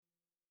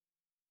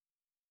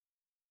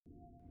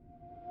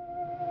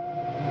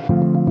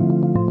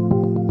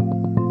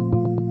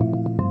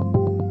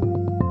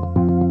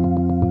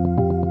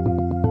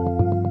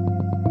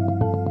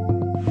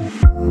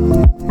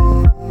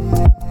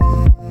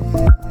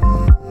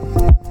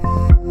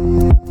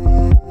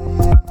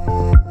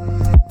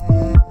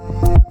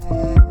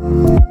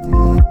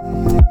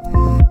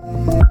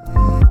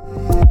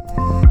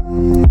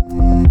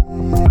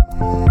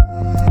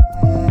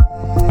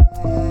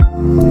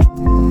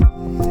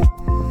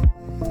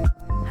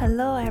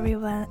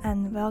everyone,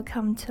 and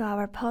welcome to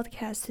our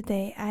podcast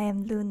today. I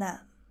am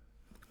Luna.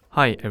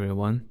 Hi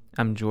everyone,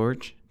 I'm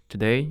George.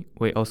 Today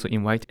we also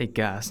invite a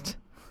guest.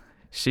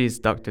 She is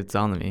Dr.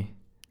 Zameni.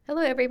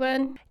 Hello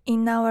everyone.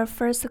 In our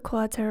first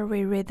quarter,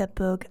 we read the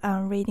book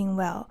on Reading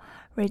Well,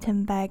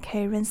 written by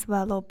Karen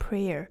Swallow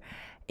Prayer.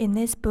 In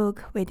this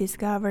book, we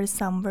discovered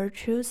some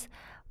virtues.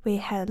 We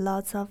had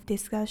lots of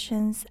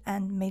discussions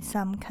and made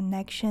some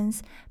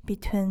connections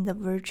between the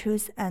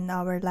virtues and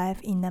our life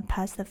in the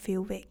past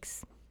few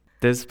weeks.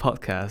 This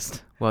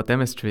podcast will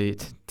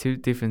demonstrate two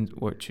different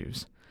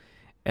virtues.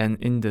 And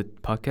in the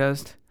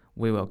podcast,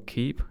 we will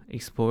keep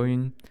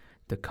exploring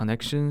the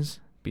connections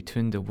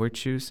between the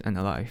virtues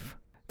and life.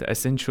 The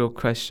essential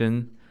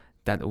question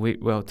that we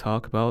will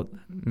talk about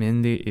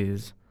mainly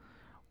is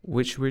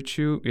which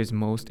virtue is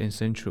most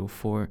essential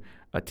for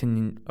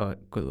attaining a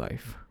good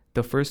life.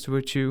 The first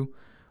virtue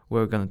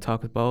we're going to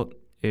talk about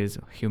is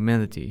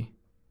humility.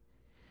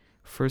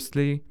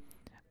 Firstly,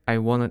 I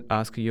want to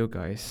ask you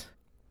guys,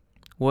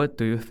 what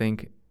do you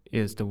think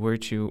is the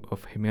virtue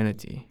of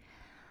humility?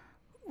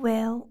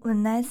 Well,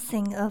 when I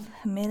think of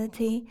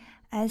humility,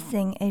 I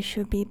think it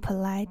should be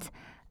polite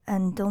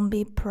and don't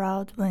be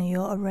proud when you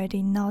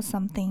already know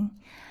something.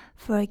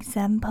 For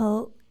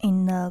example,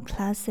 in the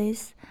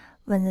classes,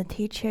 when the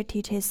teacher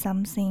teaches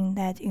something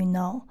that you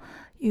know,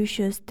 you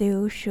should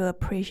still show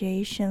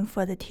appreciation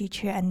for the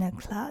teacher and the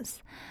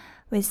class.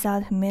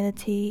 Without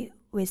humility,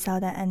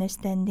 without an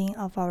understanding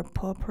of our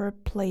proper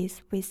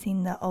place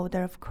within the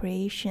order of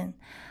creation,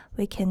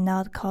 we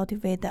cannot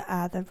cultivate the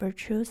other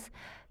virtues.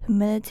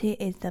 Humility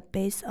is the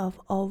base of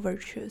all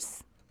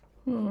virtues.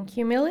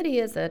 Humility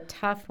is a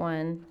tough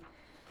one.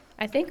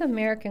 I think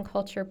American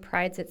culture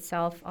prides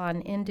itself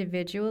on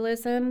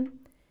individualism,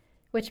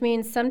 which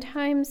means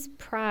sometimes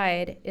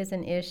pride is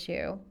an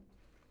issue.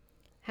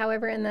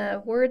 However, in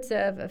the words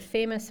of a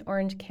famous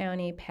Orange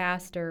County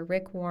pastor,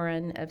 Rick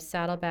Warren of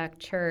Saddleback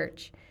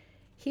Church,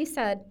 he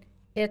said,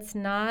 "It's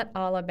not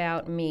all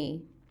about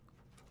me."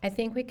 I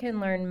think we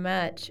can learn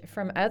much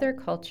from other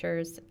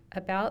cultures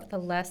about the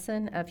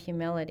lesson of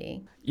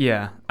humility.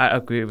 Yeah, I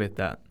agree with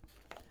that.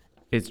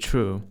 It's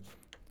true.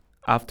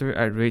 After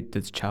I read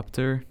this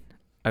chapter,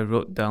 I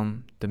wrote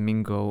down the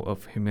main goal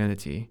of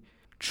humility.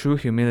 True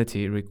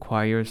humility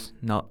requires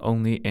not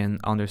only an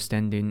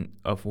understanding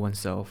of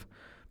oneself,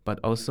 but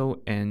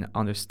also an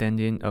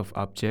understanding of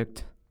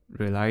object,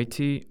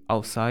 reality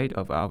outside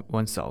of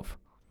oneself.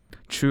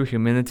 True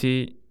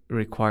humility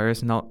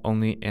requires not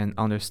only an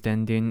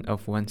understanding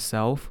of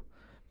oneself,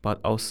 but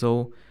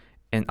also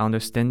an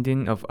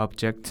understanding of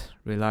object,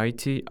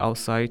 reality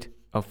outside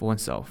of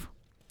oneself.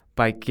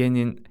 By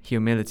gaining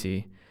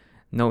humility,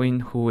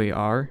 knowing who we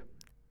are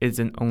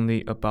isn't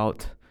only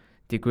about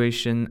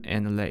degradation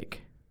and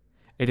lack.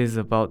 It is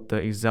about the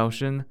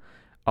exaltation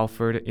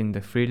offered in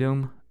the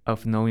freedom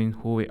of knowing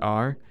who we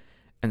are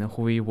and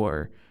who we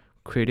were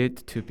created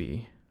to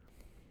be.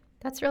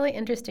 That's really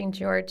interesting,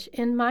 George.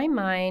 In my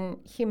mind,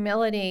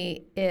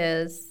 humility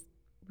is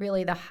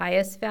really the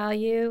highest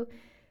value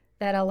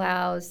that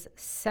allows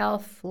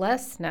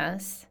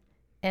selflessness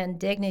and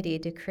dignity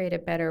to create a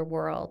better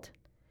world.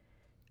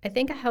 I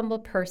think a humble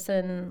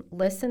person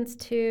listens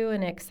to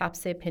and accepts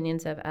the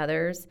opinions of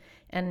others,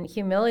 and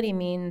humility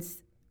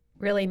means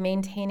really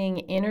maintaining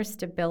inner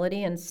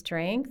stability and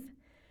strength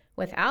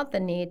without the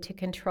need to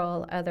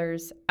control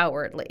others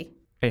outwardly.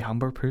 A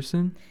humble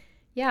person?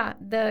 Yeah,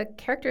 the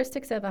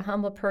characteristics of a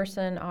humble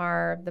person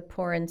are the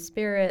poor in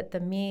spirit, the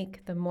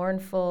meek, the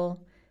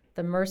mournful,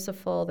 the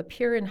merciful, the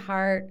pure in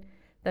heart,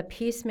 the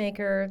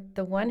peacemaker,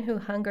 the one who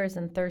hungers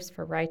and thirsts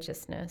for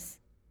righteousness.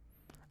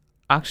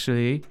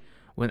 Actually,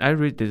 when I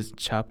read this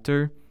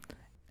chapter,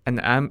 and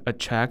I'm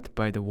attracted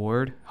by the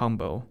word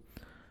humble,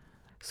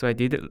 so I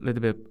did a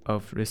little bit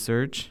of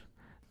research.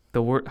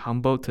 The word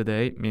humble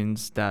today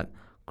means that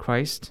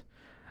Christ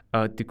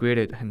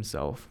degraded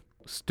himself,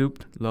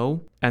 stooped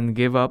low, and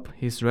gave up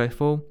his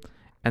rightful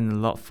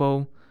and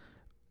lawful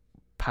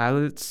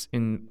pilots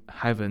in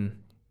heaven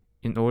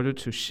in order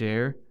to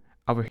share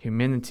our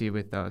humanity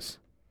with us.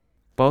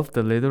 Both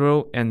the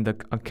literal and the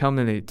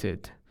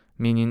accumulated,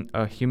 meaning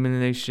a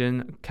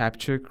humiliation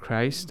captured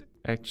Christ's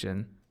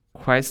action.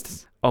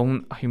 Christ's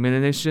own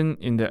humiliation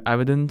in the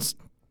evidence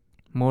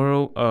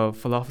moral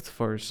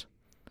philosophers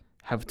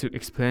have to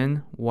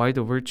explain why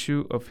the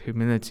virtue of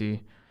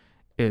humility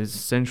is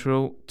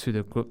central to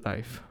the good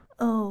life.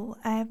 Oh,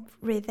 I've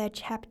read that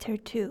chapter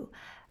too.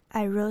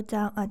 I wrote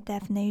down a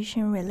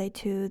definition related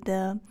to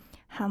the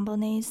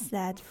humbleness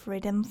that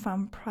freedom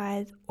from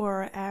pride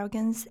or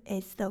arrogance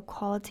is the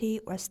quality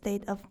or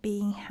state of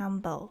being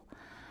humble.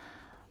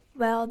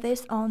 Well,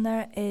 this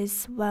honor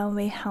is one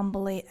we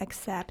humbly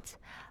accept.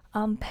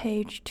 On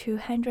page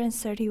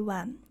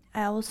 231,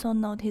 I also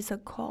noticed a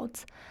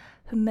quote.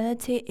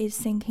 Humility is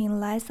thinking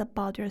less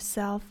about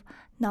yourself,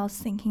 not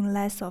thinking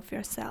less of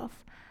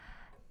yourself.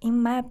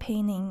 In my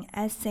opinion,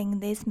 I think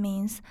this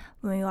means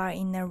when you are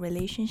in a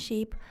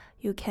relationship,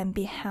 you can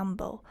be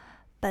humble,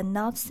 but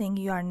not think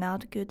you are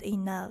not good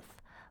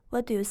enough.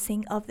 What do you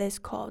think of this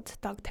quote,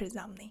 Dr.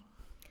 Zamni?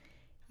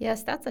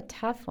 Yes, that's a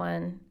tough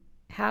one.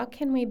 How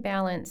can we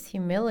balance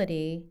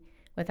humility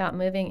without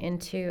moving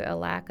into a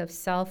lack of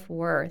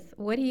self-worth?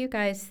 What do you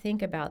guys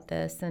think about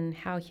this and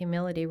how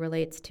humility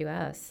relates to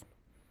us?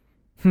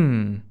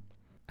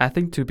 I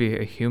think to be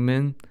a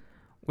human,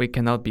 we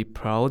cannot be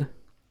proud.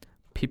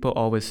 People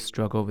always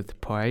struggle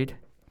with pride,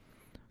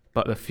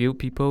 but a few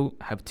people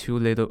have too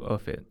little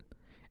of it,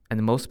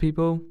 and most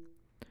people,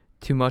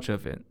 too much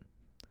of it.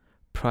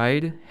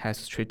 Pride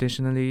has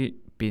traditionally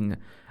been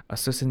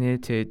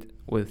associated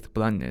with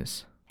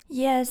blindness.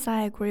 Yes,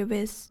 I agree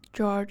with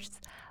George's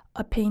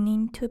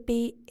opinion. To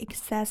be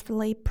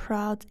excessively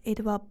proud,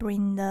 it will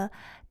bring the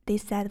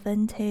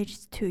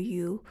disadvantage to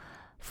you.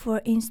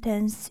 For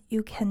instance,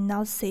 you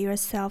cannot see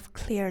yourself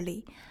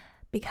clearly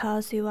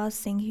because you will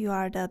think you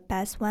are the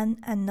best one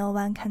and no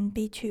one can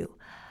beat you.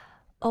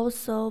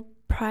 Also,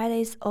 pride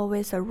is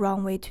always a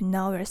wrong way to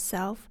know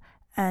yourself,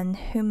 and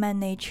human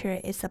nature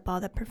is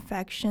about the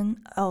perfection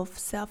of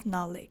self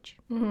knowledge.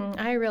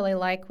 I really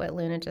like what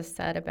Luna just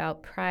said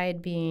about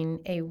pride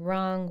being a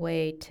wrong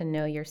way to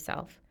know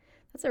yourself.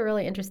 That's a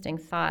really interesting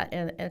thought,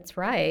 and it's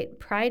right.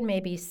 Pride may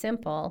be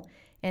simple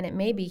and it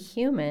may be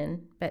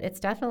human, but it's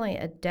definitely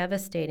a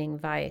devastating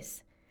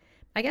vice.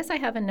 I guess I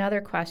have another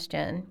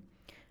question.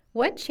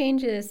 What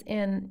changes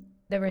in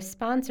the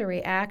response or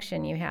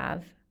reaction you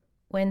have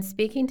when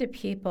speaking to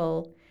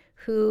people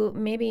who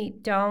maybe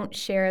don't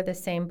share the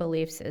same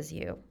beliefs as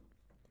you?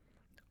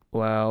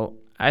 Well,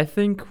 I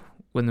think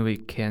when we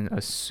can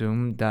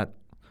assume that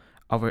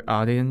our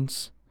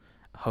audience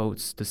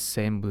holds the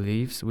same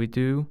beliefs we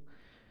do,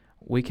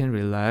 we can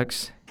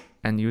relax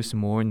and use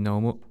more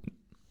normal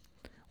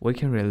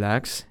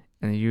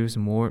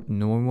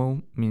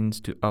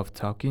means of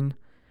talking.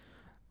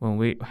 When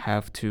we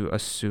have to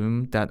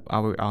assume that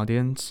our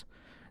audience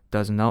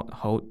does not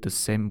hold the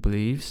same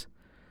beliefs,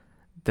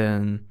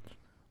 then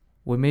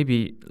we may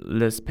be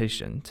less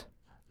patient,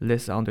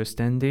 less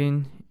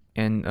understanding,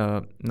 and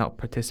not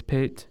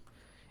participate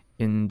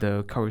in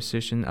the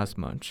conversation as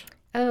much.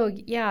 Oh,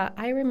 yeah.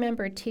 I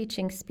remember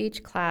teaching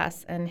speech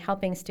class and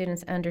helping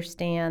students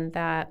understand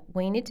that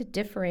we need to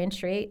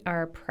differentiate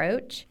our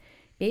approach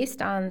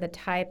based on the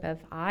type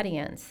of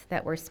audience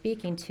that we're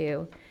speaking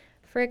to.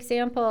 For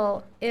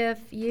example,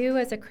 if you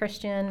as a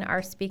Christian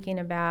are speaking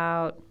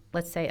about,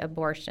 let's say,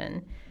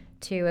 abortion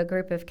to a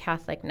group of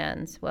Catholic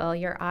nuns, well,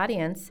 your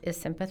audience is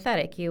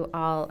sympathetic. You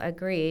all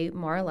agree,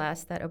 more or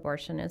less, that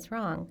abortion is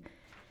wrong.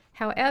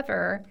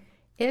 However,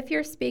 if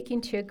you're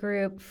speaking to a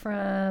group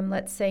from,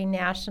 let's say,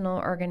 National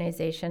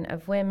Organization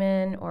of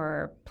Women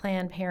or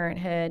Planned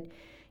Parenthood,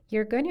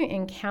 you're going to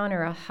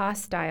encounter a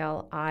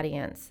hostile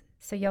audience.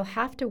 So you'll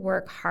have to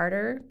work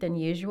harder than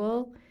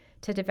usual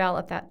to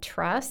develop that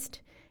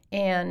trust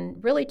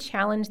and really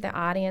challenge the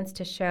audience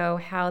to show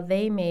how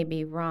they may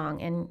be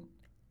wrong. And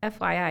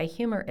FYI,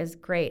 humor is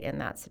great in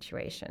that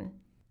situation.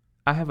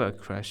 I have a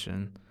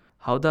question.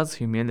 How does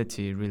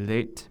humility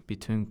relate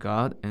between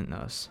God and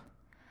us?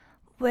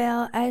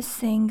 Well, I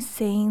think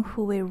seeing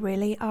who we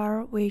really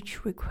are,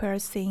 which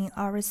requires seeing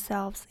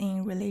ourselves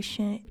in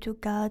relation to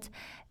God,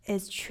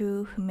 is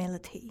true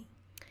humility.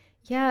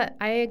 Yeah,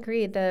 I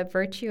agree. The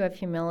virtue of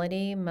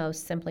humility,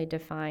 most simply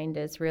defined,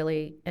 is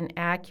really an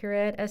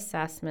accurate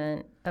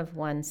assessment of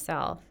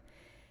oneself.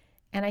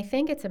 And I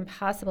think it's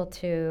impossible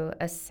to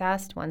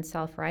assess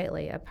oneself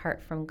rightly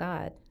apart from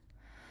God.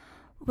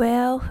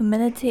 Well,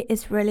 humility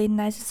is really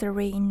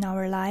necessary in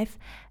our life,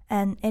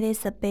 and it is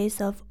the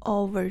base of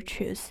all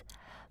virtues.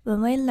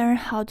 When we learn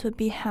how to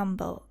be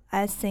humble,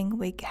 I think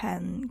we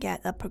can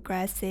get a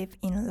progressive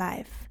in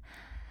life.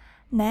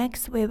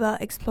 Next, we will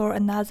explore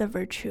another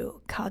virtue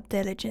called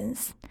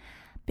diligence.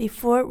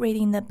 Before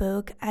reading the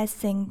book, I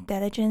think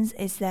diligence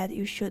is that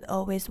you should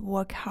always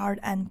work hard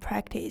and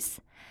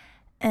practice.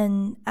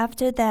 And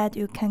after that,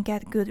 you can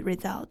get good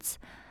results.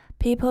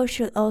 People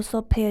should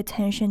also pay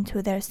attention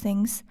to their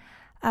things.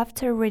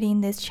 After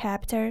reading this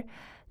chapter,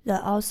 the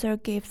author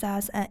gives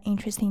us an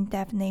interesting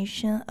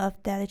definition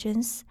of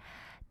diligence.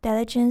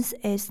 Diligence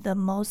is the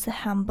most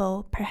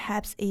humble,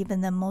 perhaps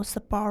even the most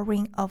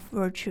boring of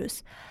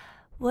virtues.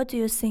 What do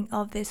you think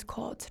of this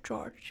quote,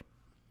 George?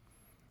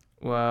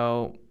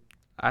 Well,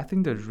 I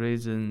think the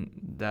reason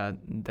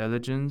that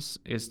diligence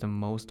is the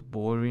most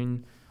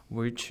boring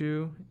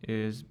virtue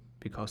is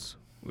because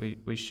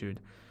we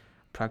should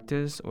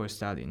practice or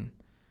study.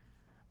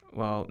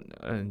 Well,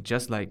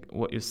 just like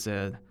what you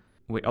said,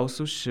 we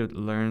also should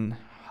learn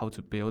how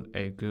to build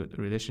a good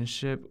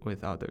relationship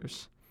with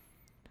others.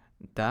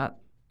 That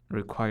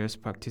requires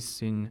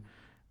practicing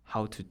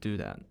how to do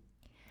that.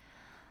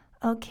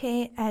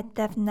 Okay, I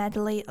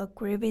definitely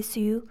agree with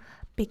you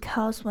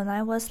because when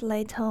I was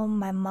little,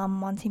 my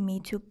mom wanted me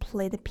to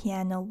play the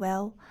piano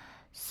well,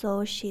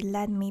 so she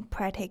let me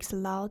practice a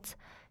lot.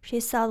 She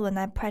thought when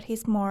I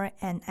practiced more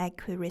and I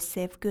could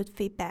receive good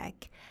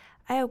feedback.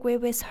 I agree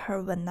with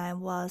her when I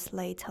was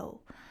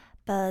little,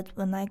 but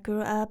when I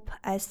grew up,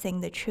 I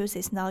think the truth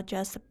is not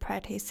just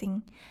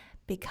practicing,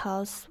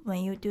 because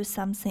when you do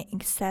something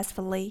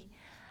excessively,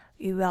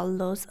 you will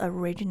lose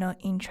original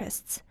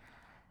interests.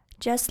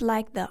 Just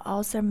like the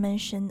author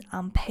mentioned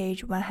on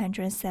page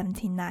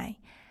 179,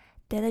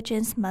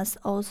 Diligence must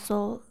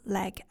also,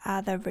 like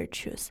other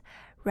virtues,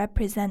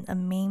 represent a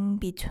mean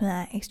between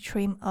an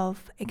extreme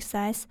of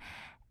excess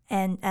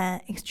and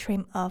an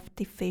extreme of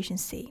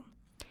deficiency.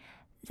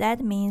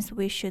 That means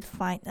we should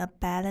find a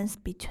balance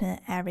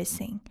between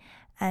everything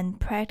and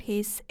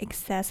practice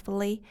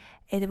excessively.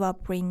 It will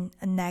bring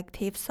a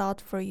negative thought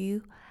for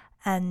you,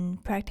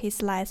 and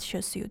practice less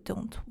shows you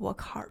don't work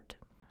hard.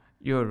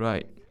 You're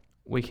right.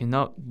 We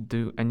cannot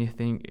do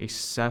anything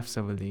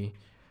excessively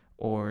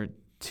or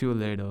too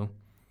little.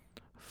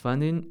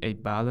 Finding a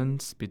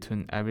balance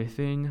between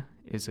everything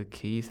is a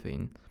key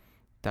thing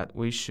that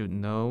we should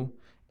know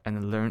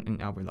and learn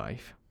in our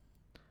life.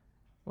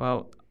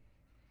 Well,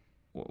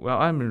 while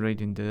I'm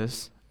reading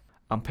this,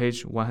 on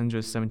page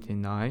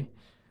 179,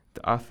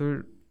 the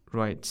author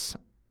writes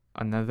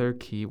another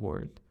key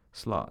word,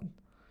 sloth.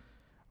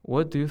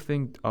 What do you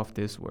think of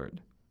this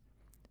word?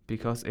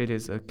 Because it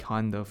is a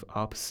kind of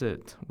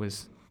opposite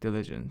with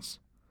diligence.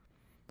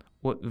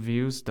 What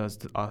views does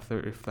the author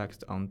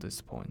reflect on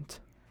this point?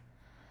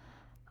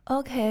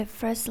 Okay,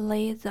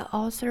 firstly, the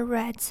author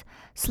writes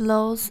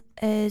sloth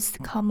is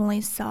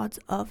commonly thought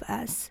of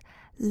as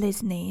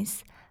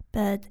laziness,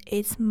 but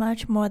it's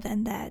much more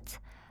than that.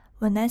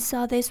 When I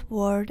saw this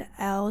word,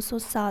 I also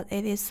thought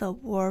it is a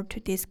word to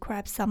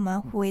describe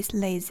someone who is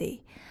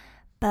lazy.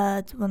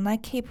 But when I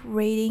keep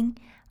reading,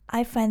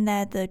 I find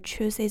that the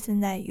truth isn't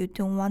that you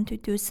don't want to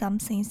do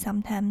something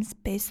sometimes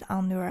based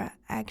on your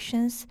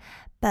actions,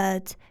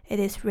 but it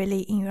is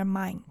really in your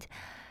mind.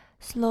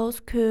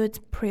 Sloth could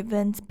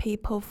prevent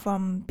people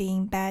from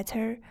being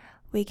better.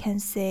 We can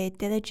say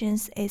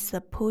diligence is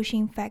a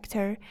pushing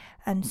factor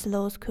and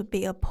sloth could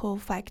be a pull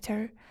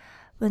factor.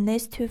 When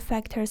these two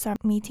factors are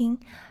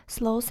meeting,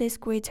 sloth is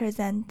greater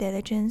than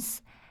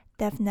diligence.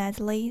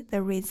 Definitely,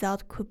 the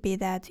result could be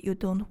that you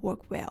don't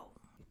work well.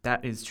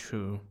 That is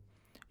true.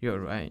 You're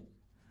right.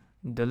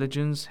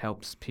 Diligence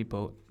helps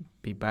people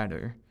be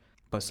better,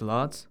 but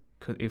sloth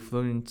could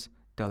influence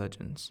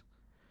diligence.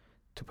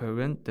 To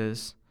prevent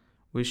this,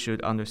 we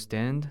should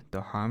understand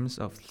the harms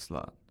of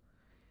sloth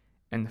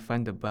and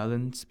find the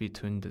balance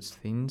between these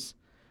things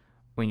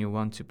when you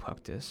want to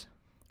practice.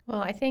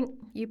 Well, I think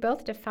you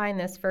both define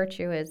this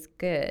virtue as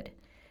good.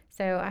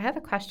 So I have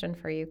a question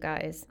for you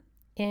guys.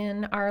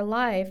 In our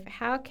life,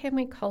 how can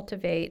we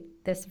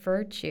cultivate this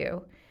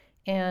virtue?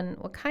 And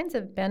what kinds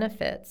of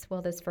benefits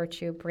will this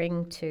virtue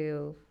bring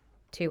to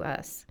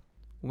us?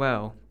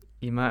 Well,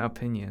 in my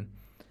opinion,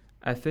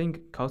 I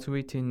think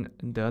cultivating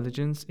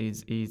diligence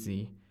is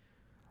easy.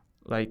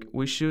 Like,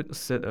 we should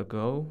set a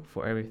goal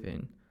for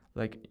everything,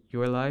 like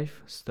your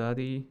life,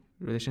 study,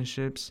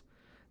 relationships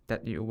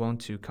that you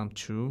want to come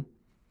true.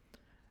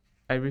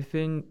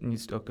 Everything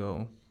needs a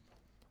goal,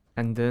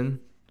 and then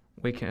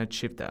we can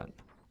achieve that.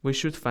 We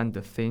should find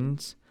the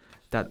things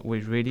that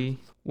we really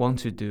want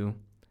to do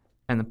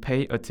and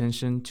pay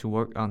attention to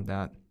work on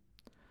that.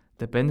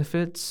 The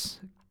benefits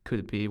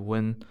could be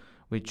when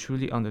we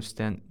truly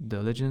understand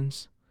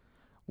diligence,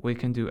 we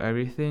can do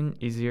everything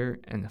easier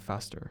and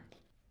faster.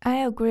 I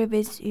agree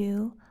with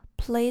you.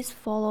 Please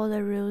follow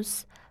the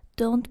rules.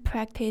 Don't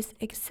practice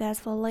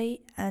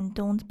excessively and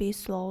don't be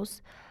slow.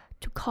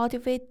 To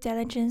cultivate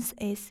diligence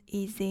is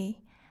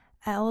easy.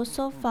 I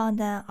also found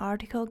an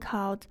article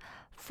called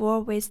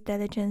 4 Ways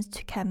Diligence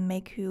Can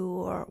Make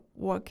Your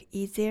Work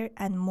Easier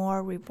and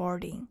More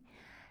Rewarding.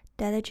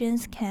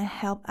 Diligence can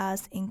help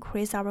us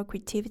increase our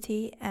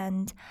creativity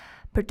and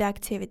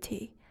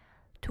productivity.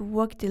 To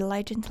work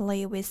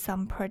diligently with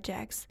some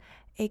projects,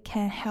 it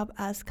can help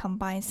us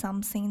combine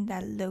something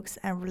that looks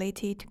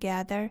unrelated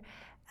together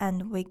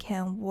and we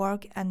can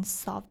work and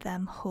solve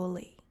them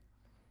wholly.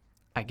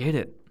 I get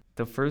it.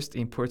 The first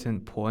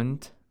important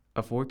point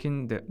of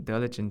working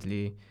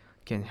diligently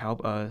can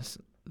help us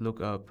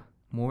look up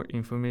more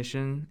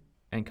information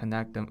and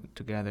connect them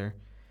together.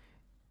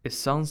 It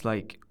sounds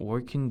like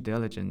working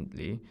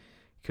diligently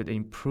could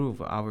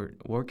improve our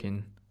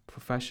working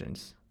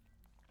professions.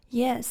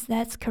 Yes,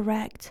 that's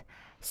correct.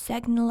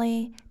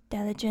 Secondly,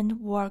 diligent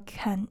work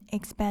can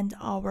expand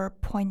our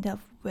point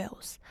of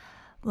views.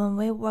 When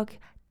we work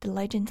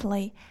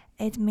diligently,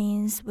 it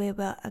means we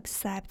will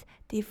accept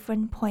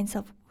different points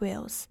of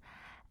views.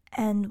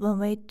 And when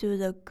we do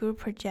the group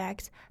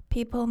project,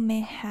 people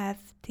may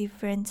have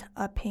different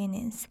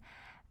opinions.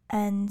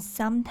 And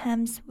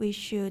sometimes we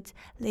should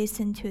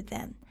listen to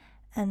them.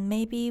 And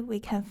maybe we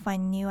can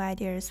find new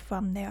ideas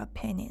from their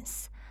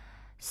opinions.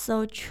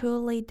 So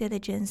truly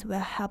diligence will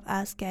help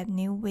us get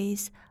new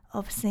ways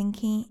of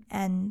thinking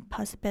and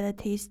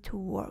possibilities to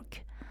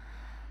work.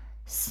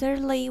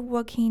 Thirdly,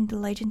 working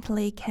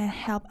diligently can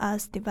help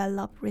us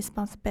develop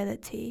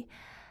responsibility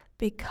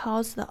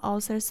because the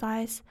author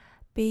says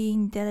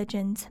being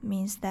diligent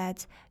means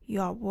that you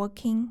are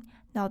working,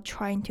 not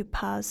trying to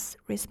pass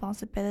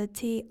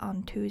responsibility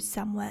onto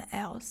someone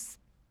else.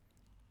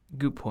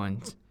 Good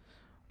point.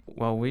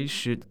 Well, we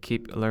should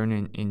keep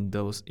learning in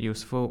those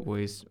useful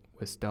ways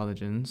with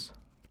diligence.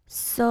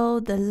 So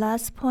the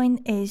last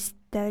point is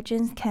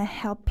diligence can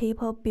help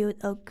people build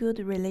a good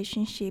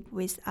relationship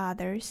with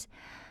others.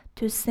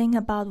 To think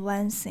about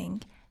one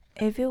thing,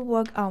 If you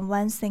work on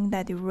one thing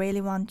that you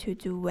really want to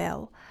do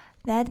well,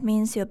 that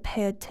means you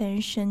pay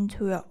attention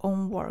to your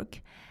own work,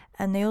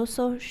 and you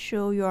also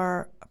show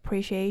your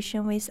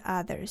appreciation with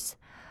others,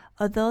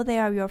 although they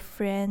are your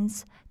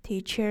friends,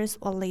 teachers,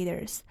 or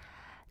leaders.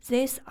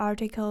 These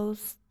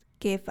articles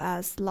give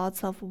us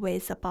lots of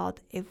ways about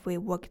if we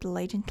work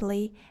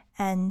diligently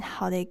and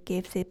how they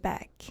give it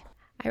back.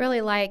 I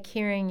really like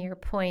hearing your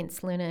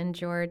points, Luna and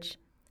George.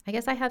 I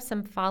guess I have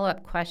some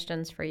follow-up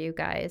questions for you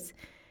guys.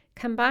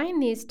 Combine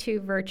these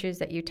two virtues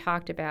that you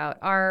talked about.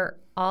 Are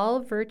all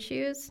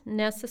virtues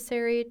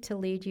necessary to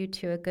lead you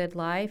to a good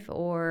life,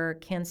 or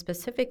can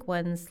specific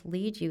ones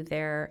lead you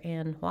there,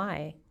 and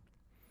why?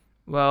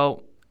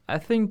 Well, I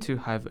think to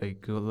have a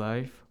good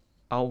life,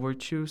 all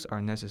virtues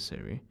are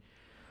necessary.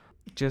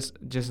 Just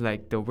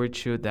like the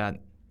virtue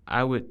that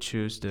I would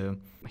choose the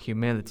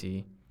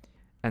humility,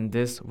 and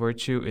this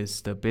virtue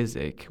is the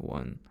basic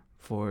one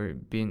for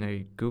being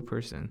a good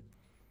person.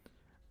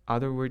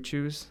 Other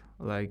virtues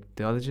like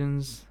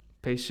diligence,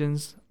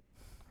 patience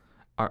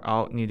are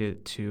all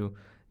needed to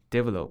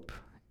develop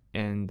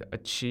and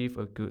achieve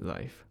a good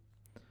life.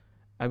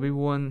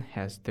 Everyone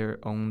has their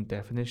own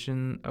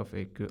definition of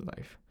a good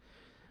life.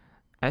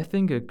 I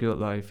think a good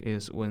life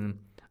is when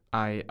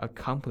I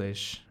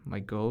accomplish my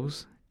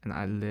goals and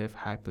I live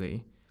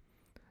happily.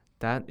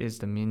 That is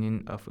the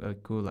meaning of a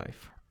good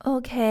life.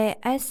 Okay,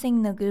 I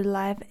think the good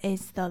life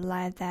is the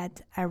life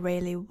that I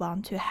really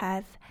want to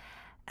have.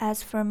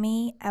 As for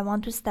me, I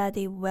want to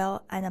study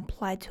well and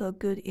apply to a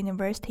good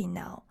university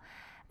now.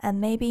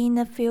 And maybe in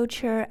the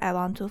future, I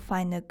want to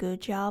find a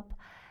good job.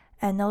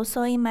 And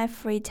also in my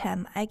free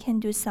time, I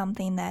can do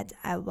something that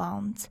I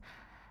want.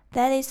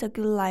 That is a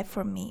good life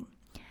for me.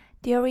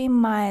 During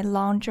my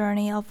long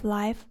journey of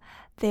life,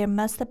 there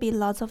must be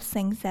lots of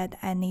things that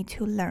I need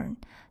to learn.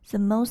 The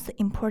most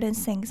important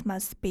things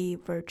must be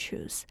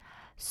virtues.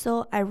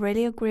 So I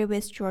really agree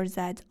with George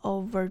that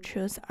all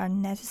virtues are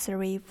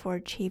necessary for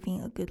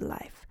achieving a good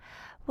life.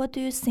 What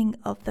do you think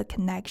of the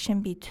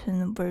connection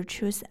between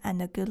virtues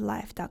and a good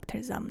life, Dr.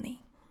 Zameni?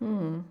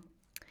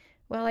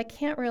 Well, I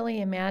can't really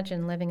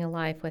imagine living a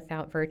life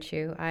without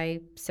virtue.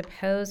 I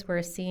suppose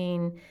we're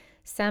seeing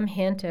some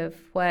hint of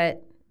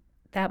what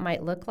that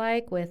might look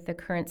like with the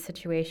current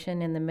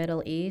situation in the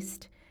Middle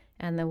East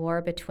and the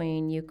war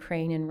between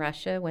Ukraine and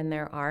Russia when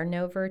there are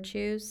no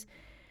virtues.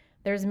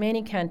 There's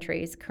many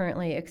countries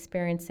currently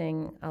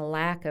experiencing a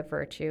lack of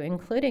virtue,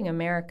 including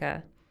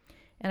America.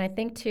 And I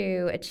think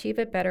to achieve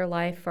a better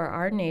life for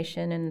our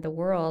nation and the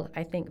world,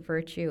 I think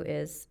virtue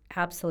is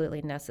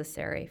absolutely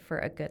necessary for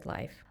a good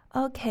life.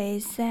 Okay,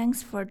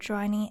 thanks for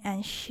joining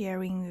and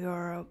sharing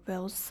your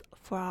views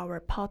for our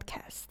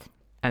podcast.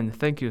 And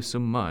thank you so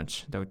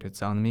much, Dr.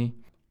 Zameni.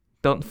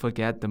 Don't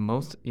forget the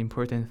most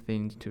important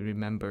thing to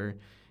remember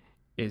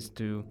is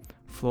to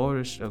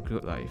flourish a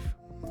good life.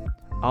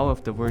 All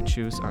of the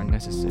virtues are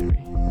necessary.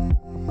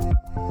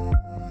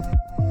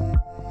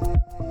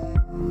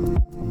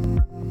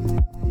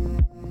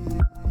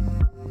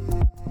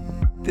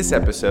 This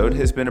episode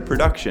has been a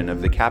production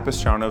of the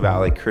Capistrano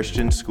Valley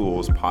Christian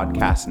Schools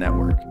Podcast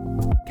Network.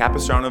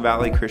 Capistrano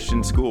Valley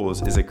Christian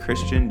Schools is a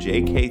Christian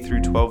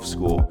JK-12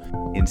 school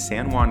in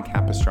San Juan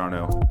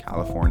Capistrano,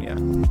 California.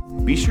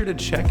 Be sure to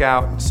check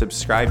out,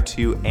 subscribe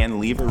to, and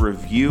leave a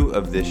review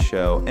of this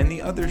show and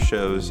the other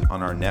shows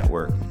on our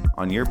network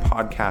on your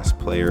podcast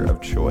player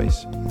of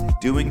choice.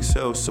 Doing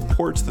so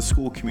supports the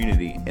school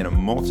community in a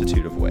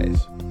multitude of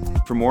ways.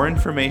 For more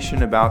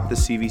information about the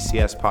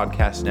CVCS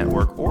Podcast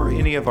Network or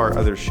any of our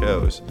other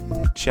shows,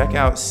 check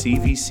out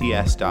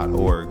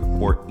cvcs.org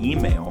or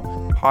email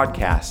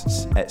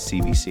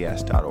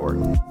podcasts@cvcs.org.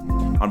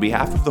 On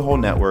behalf of the whole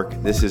network,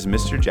 this is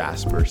Mr.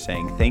 Jasper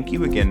saying thank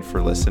you again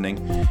for listening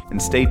and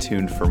stay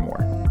tuned for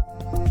more.